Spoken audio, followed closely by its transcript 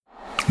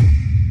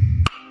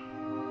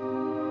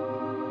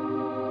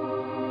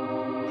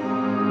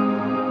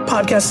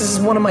podcast. This is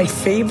one of my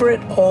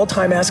favorite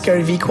all-time Ask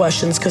Gary Vee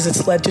questions because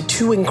it's led to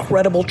 2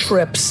 incredible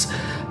trips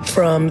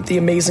from the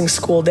amazing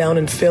school down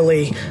in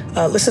Philly.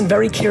 Listen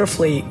very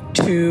carefully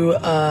to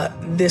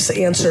this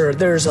answer.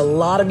 There's a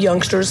lot of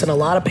youngsters and a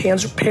lot of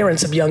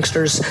parents of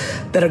youngsters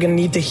that are going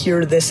to need to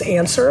hear this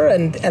answer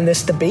and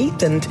this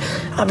debate. And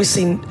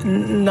obviously,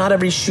 not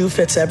every shoe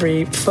fits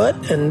every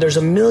foot, and there's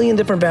a million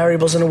different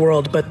variables in the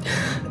world. But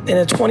in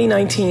a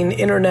 2019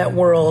 internet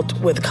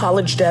world with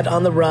college debt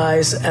on the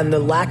rise and the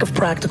lack of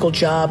practical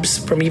jobs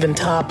from even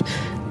top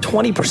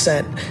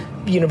 20%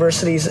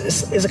 universities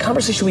is a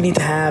conversation we need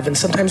to have. And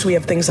sometimes we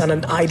have things on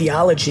an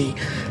ideology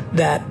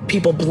that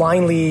people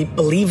blindly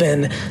believe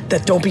in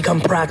that don't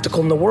become practical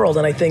in the world.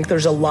 And I think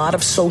there's a lot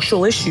of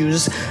social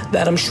issues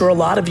that I'm sure a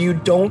lot of you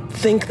don't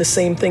think the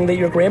same thing that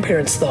your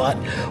grandparents thought,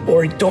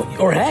 or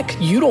heck,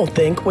 you don't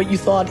think what you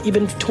thought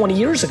even 20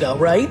 years ago,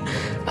 right?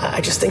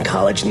 I just think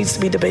college needs to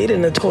be debated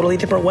in a totally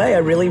different way. I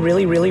really,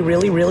 really, really,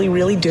 really, really,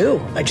 really do.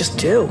 I just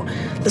do.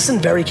 Listen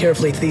very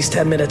carefully to these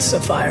 10 minutes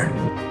of fire.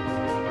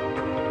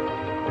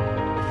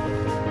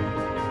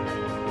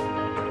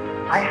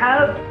 I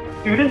have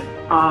students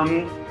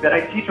that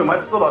I teach in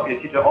West Philadelphia.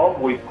 I teach at all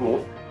boys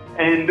school,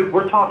 and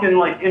we're talking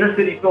like inner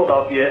city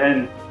Philadelphia.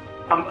 And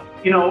I'm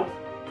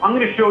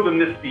going to show them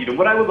this feed. And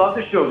what I would love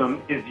to show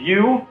them is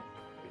you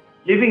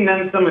giving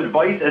them some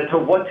advice as to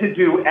what to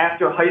do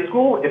after high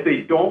school if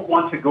they don't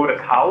want to go to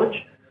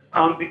college.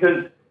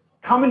 Because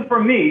coming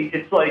from me,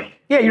 it's like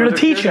you're the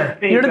teacher.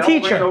 You're the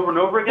teacher over and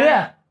over again.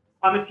 Yeah,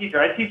 I'm a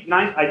teacher. I teach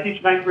ninth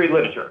grade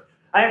literature.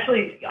 I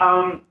actually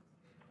I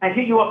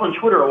hit you up on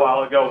Twitter a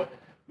while ago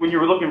when you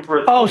were looking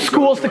for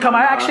schools to come.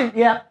 I actually,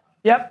 yep.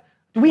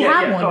 Do we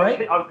have one, so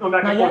right? I was going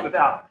back and forth with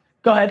Alex.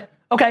 Go ahead.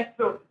 Okay.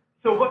 So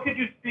what could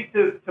you speak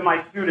to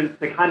my students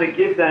to kind of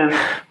give them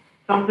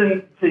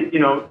something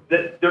to,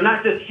 that they're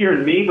not just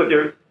hearing me, but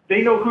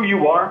they know who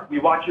you are. We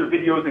watch your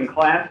videos in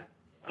class.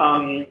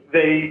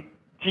 They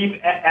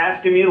keep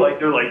asking me, like,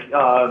 they're like,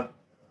 I'm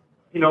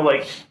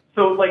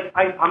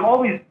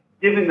always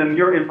giving them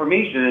your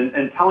information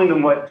and telling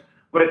them what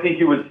I think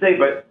you would say,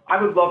 but I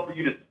would love for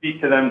you to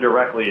speak to them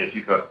directly if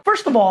you could.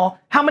 First of all,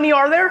 how many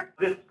are there?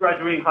 This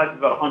graduating class is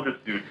about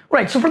 100 students.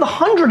 Right, so for the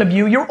 100 of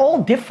you, you're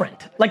all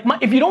different. Like,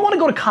 if you don't want to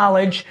go to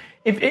college,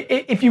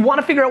 if you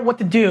want to figure out what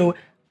to do,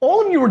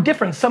 all of you are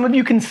different. Some of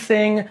you can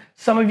sing,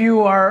 some of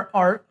you are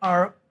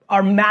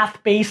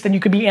math-based and you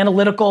could be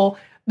analytical.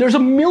 There's a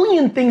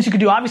million things you could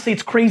do. Obviously,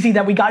 it's crazy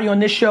that we got you on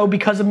this show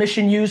because of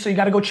Mission U, so you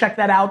got to go check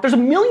that out. There's a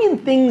million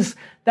things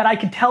that I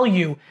could tell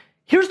you.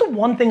 Here's the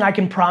one thing I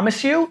can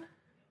promise you.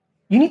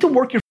 You need to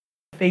work your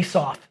face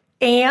off.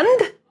 And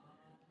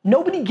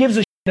nobody gives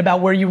a shit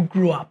about where you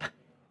grew up.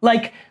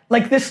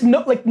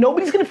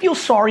 Nobody's gonna feel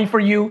sorry for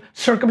you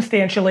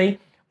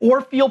circumstantially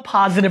or feel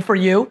positive for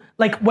you.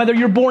 Like whether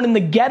you're born in the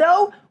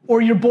ghetto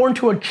or you're born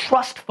to a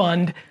trust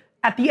fund,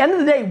 at the end of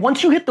the day,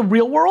 once you hit the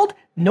real world,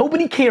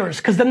 nobody cares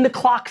because then the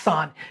clock's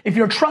on. If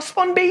you're a trust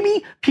fund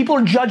baby, people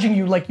are judging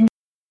you like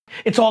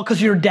it's all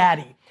because you're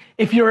daddy.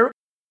 If you're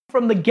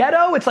from the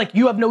ghetto, it's like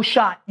you have no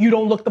shot. You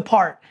don't look the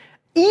part.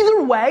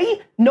 Either way,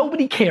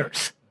 nobody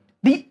cares.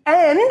 The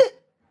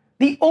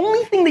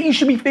only thing that you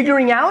should be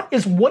figuring out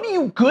is what are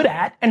you good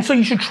at, and so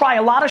you should try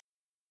a lot of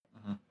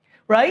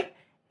right?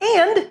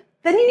 And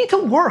then you need to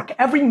work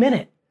every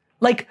minute.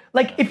 Like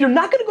if you're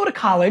not gonna go to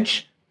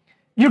college,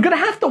 you're gonna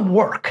have to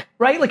work,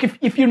 right? Like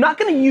if you're not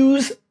gonna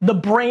use the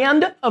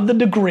brand of the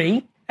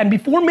degree, and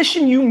before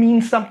Mission U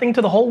means something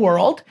to the whole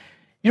world,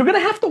 you're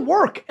gonna have to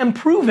work and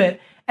prove it.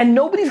 And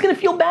nobody's gonna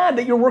feel bad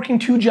that you're working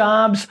 2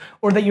 jobs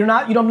or that you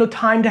don't have no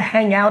time to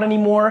hang out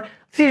anymore.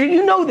 See,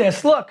 you know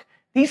this. Look,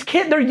 these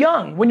kids, they're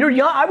young. When you're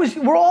young,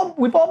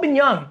 we've all been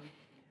young.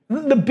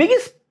 The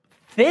biggest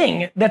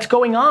thing that's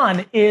going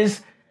on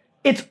is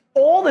it's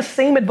all the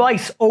same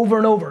advice over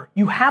and over.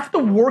 You have to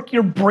work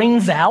your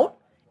brains out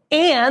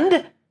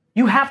and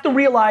you have to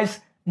realize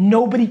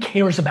nobody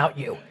cares about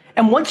you.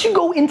 And once you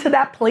go into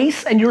that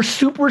place and you're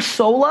super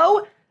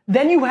solo,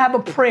 then you have a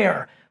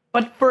prayer.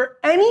 But for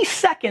any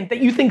second that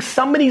you think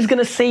somebody's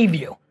gonna save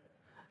you,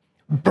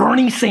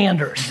 Bernie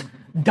Sanders,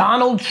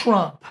 Donald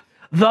Trump,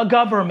 the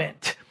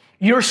government,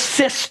 your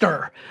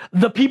sister,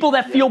 the people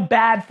that feel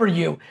bad for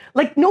you,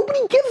 like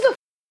nobody gives a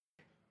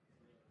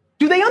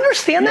Do they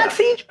understand that,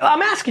 Siege?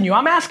 I'm asking you.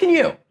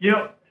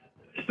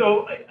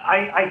 So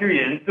I hear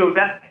you. And so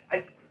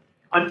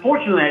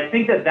unfortunately, I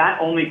think that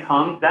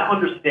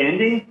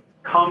understanding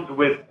comes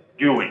with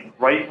doing,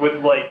 right?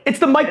 With it's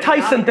the Mike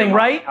Tyson thing,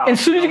 right? As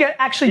soon as you get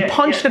actually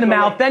punched in the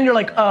mouth, then you're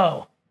like,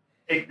 oh.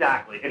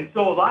 Exactly. And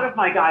so a lot of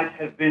my guys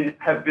have been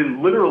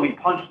literally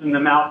punched in the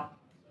mouth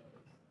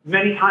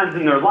many times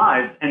in their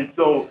lives. And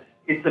so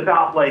it's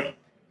about like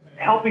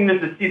helping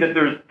them to see that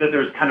there's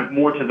kind of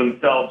more to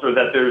themselves, or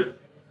that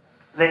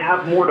they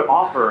have more to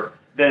offer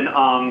than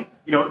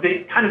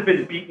they've kind of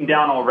been beaten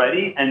down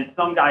already. And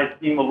some guys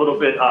seem a little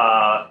bit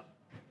like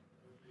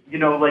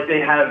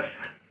they have.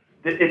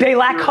 They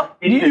lack.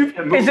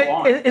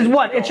 Is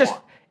what? It's just.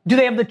 Do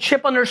they have the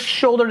chip on their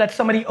shoulder that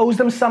somebody owes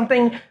them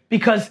something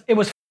because it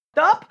was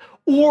f***ed up,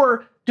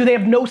 Or do they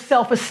have no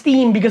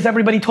self-esteem because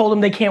everybody told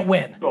them they can't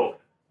win? So,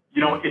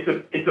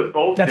 it's a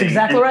both That's thing.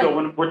 exactly and right. So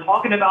when we're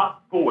talking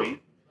about boys,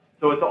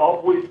 so it's an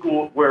all-boys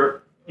school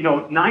where,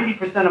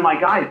 90% of my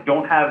guys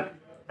don't have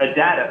a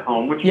dad at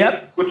home, which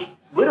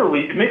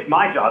literally it makes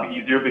my job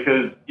easier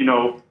because,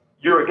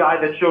 you're a guy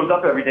that shows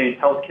up every day and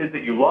tells kids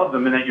that you love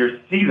them and that you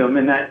see them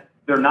and that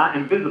they're not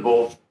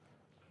invisible.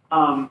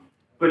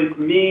 But it's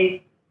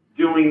me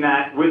doing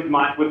that with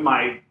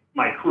my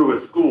crew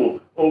at school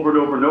over and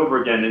over and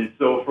over again. And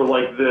so for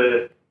like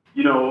the,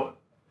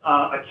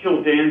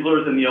 Akil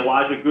Danzlers and the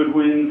Elijah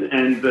Goodwins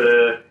and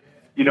the,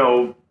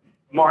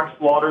 Mark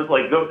Slaughters,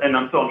 and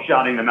I'm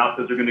shouting them out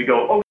because they're going to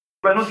go, oh,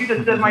 Reynolds, you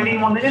just said my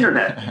name on the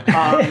internet.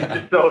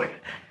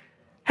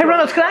 Hey,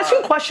 Reynolds, can I ask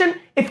you a question?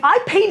 If I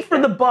paid for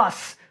the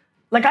bus,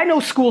 like I know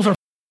schools are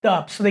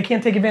up, so they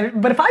can't take advantage,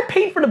 but if I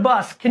paid for the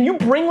bus, can you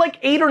bring like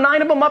 8 or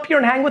 9 of them up here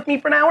and hang with me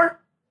for an hour?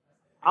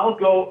 I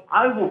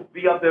will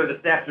be up there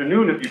this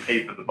afternoon if you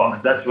pay for the bus.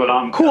 That's what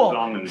I'm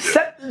going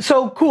to do.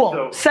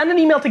 So send an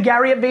email to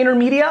Gary at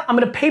VaynerMedia. I'm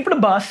going to pay for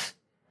the bus.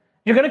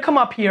 You're going to come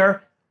up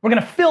here. We're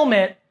going to film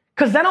it.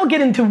 Because then I'll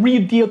get into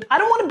real deal. I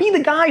don't want to be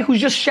the guy who's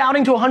just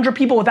shouting to 100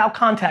 people without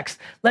context.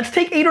 Let's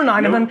take 8 or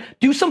 9 of them,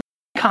 do some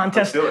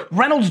contest.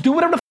 Reynolds, do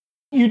whatever the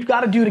you've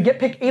got to do to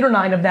pick 8 or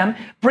 9 of them.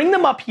 Bring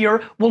them up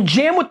here. We'll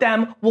jam with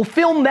them. We'll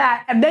film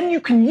that. And then you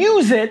can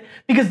use it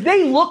because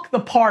they look the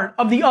part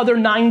of the other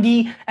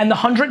 90 and the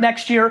 100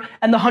 next year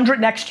and the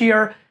 100 next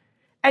year.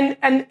 And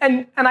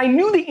I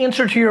knew the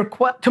answer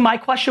to my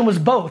question was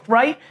both,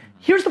 right?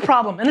 Here's the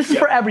problem, and this is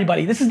for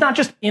everybody. This is not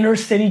just inner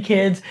city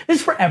kids. This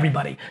is for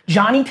everybody.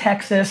 Johnny,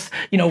 Texas,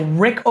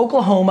 Rick,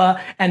 Oklahoma,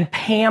 and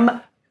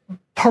Pam,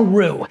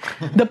 Peru.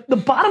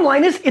 The bottom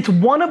line is it's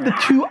one of the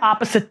two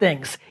opposite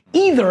things.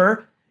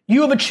 Either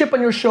you have a chip on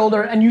your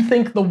shoulder and you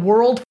think the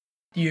world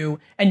f***ed you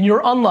and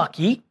you're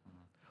unlucky,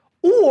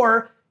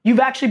 or you've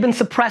actually been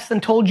suppressed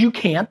and told you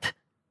can't,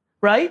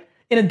 right?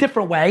 In a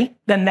different way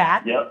than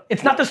that. Yep.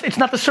 It's not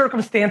the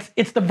circumstance,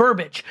 it's the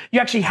verbiage.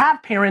 You actually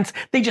have parents,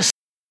 they just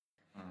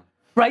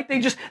right?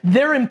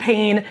 They're in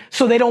pain,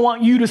 so they don't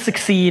want you to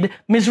succeed.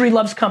 Misery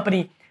loves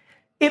company.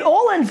 It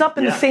all ends up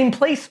in the same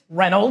place,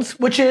 Reynolds,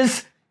 which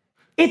is,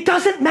 it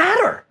doesn't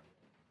matter.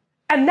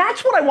 And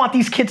that's what I want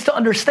these kids to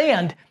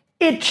understand.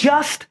 It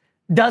just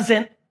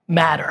doesn't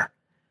matter.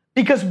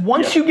 Because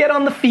once you get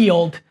on the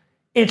field,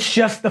 it's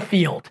just the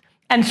field.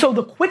 And so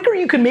the quicker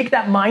you can make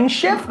that mind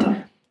shift,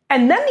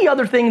 and then the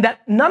other thing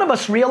that none of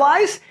us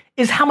realize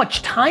is how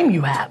much time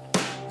you have.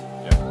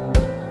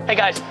 Hey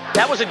guys,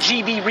 that was a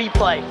GB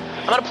replay.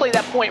 I'm gonna play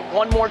that point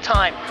one more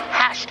time.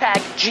 Hashtag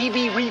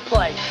GB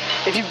replay.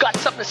 If you've got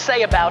something to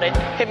say about it,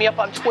 hit me up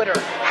on Twitter.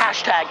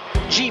 Hashtag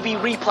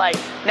GB replay.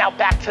 Now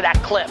back to that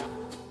clip.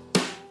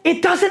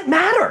 It doesn't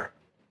matter.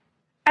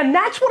 And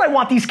that's what I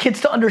want these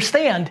kids to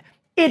understand.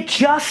 It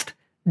just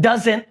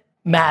doesn't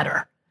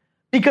matter.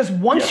 Because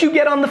once you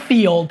get on the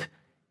field,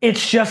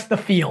 it's just the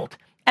field.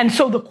 And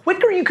so the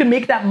quicker you can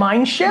make that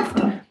mind shift,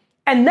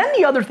 and then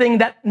the other thing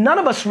that none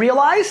of us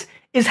realize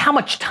is how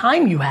much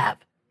time you have.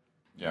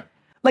 Yeah.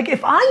 Like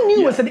if I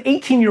knew as an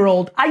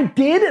 18-year-old, I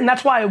did, and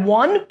that's why I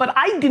won, but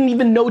I didn't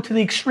even know to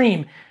the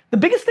extreme. The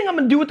biggest thing I'm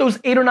gonna do with those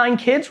 8 or 9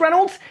 kids,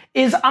 Reynolds,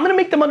 is I'm gonna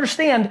make them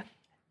understand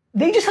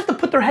they just have to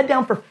put their head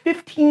down for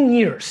 15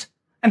 years.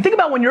 And think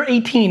about when you're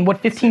 18, what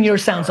 15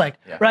 years sounds like,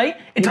 right?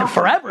 It's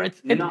forever.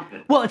 It's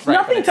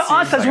nothing to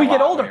us as we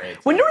get older.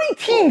 When you're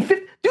 18,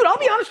 dude, I'll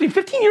be honest with you,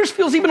 15 years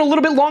feels even a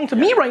little bit long to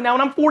me right now,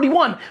 and I'm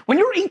 41. When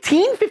you're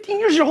 18, 15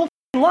 years is your whole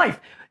life.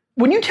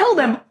 When you tell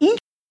them each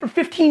for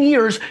 15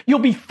 years, you'll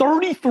be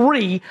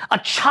 33, a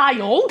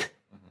child,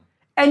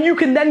 and you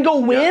can then go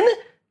win,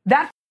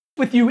 that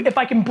with you if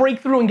I can break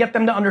through and get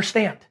them to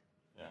understand.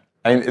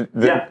 I mean,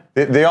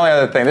 the only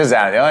other thing, this is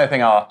Adam, the only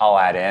thing I'll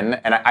add in,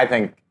 and I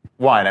think,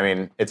 one, I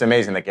mean, it's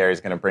amazing that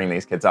Gary's going to bring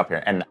these kids up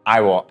here, and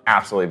I will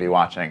absolutely be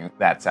watching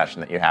that session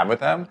that you have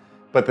with them.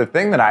 But the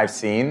thing that I've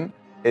seen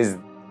is,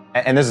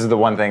 and this is the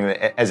one thing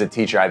that as a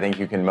teacher I think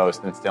you can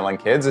most instill in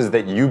kids, is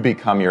that you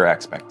become your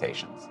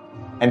expectations.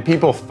 And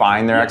people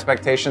find their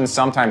expectations,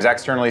 sometimes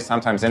externally,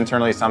 sometimes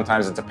internally,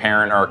 sometimes it's a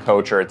parent or a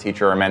coach or a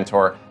teacher or a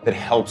mentor that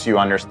helps you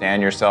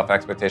understand your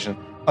self-expectation.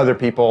 Other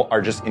people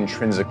are just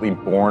intrinsically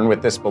born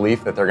with this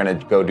belief that they're gonna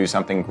go do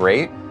something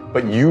great,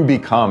 but you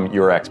become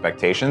your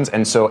expectations.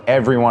 And so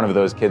every one of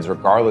those kids,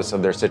 regardless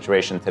of their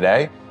situation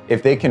today,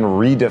 if they can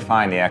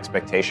redefine the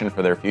expectation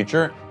for their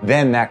future,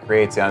 then that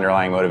creates the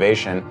underlying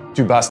motivation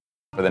to bust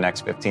for the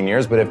next 15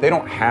 years. But if they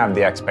don't have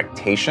the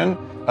expectation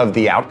of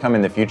the outcome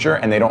in the future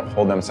and they don't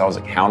hold themselves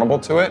accountable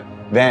to it,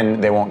 then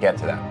they won't get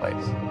to that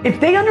place. If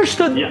they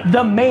understood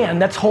the man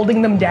that's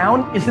holding them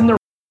down is in their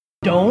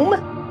dome,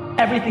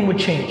 everything would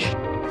change.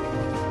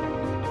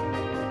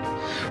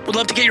 Would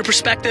love to get your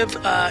perspective.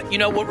 You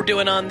know what we're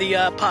doing on the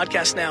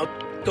podcast now.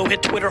 Go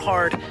hit Twitter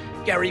hard,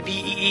 Gary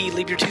VEE,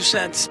 leave your 2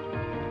 cents.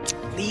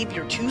 Leave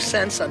your 2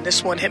 cents on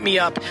this one. Hit me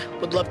up.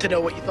 Would love to know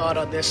what you thought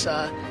on this,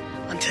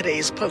 on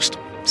today's post.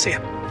 See ya.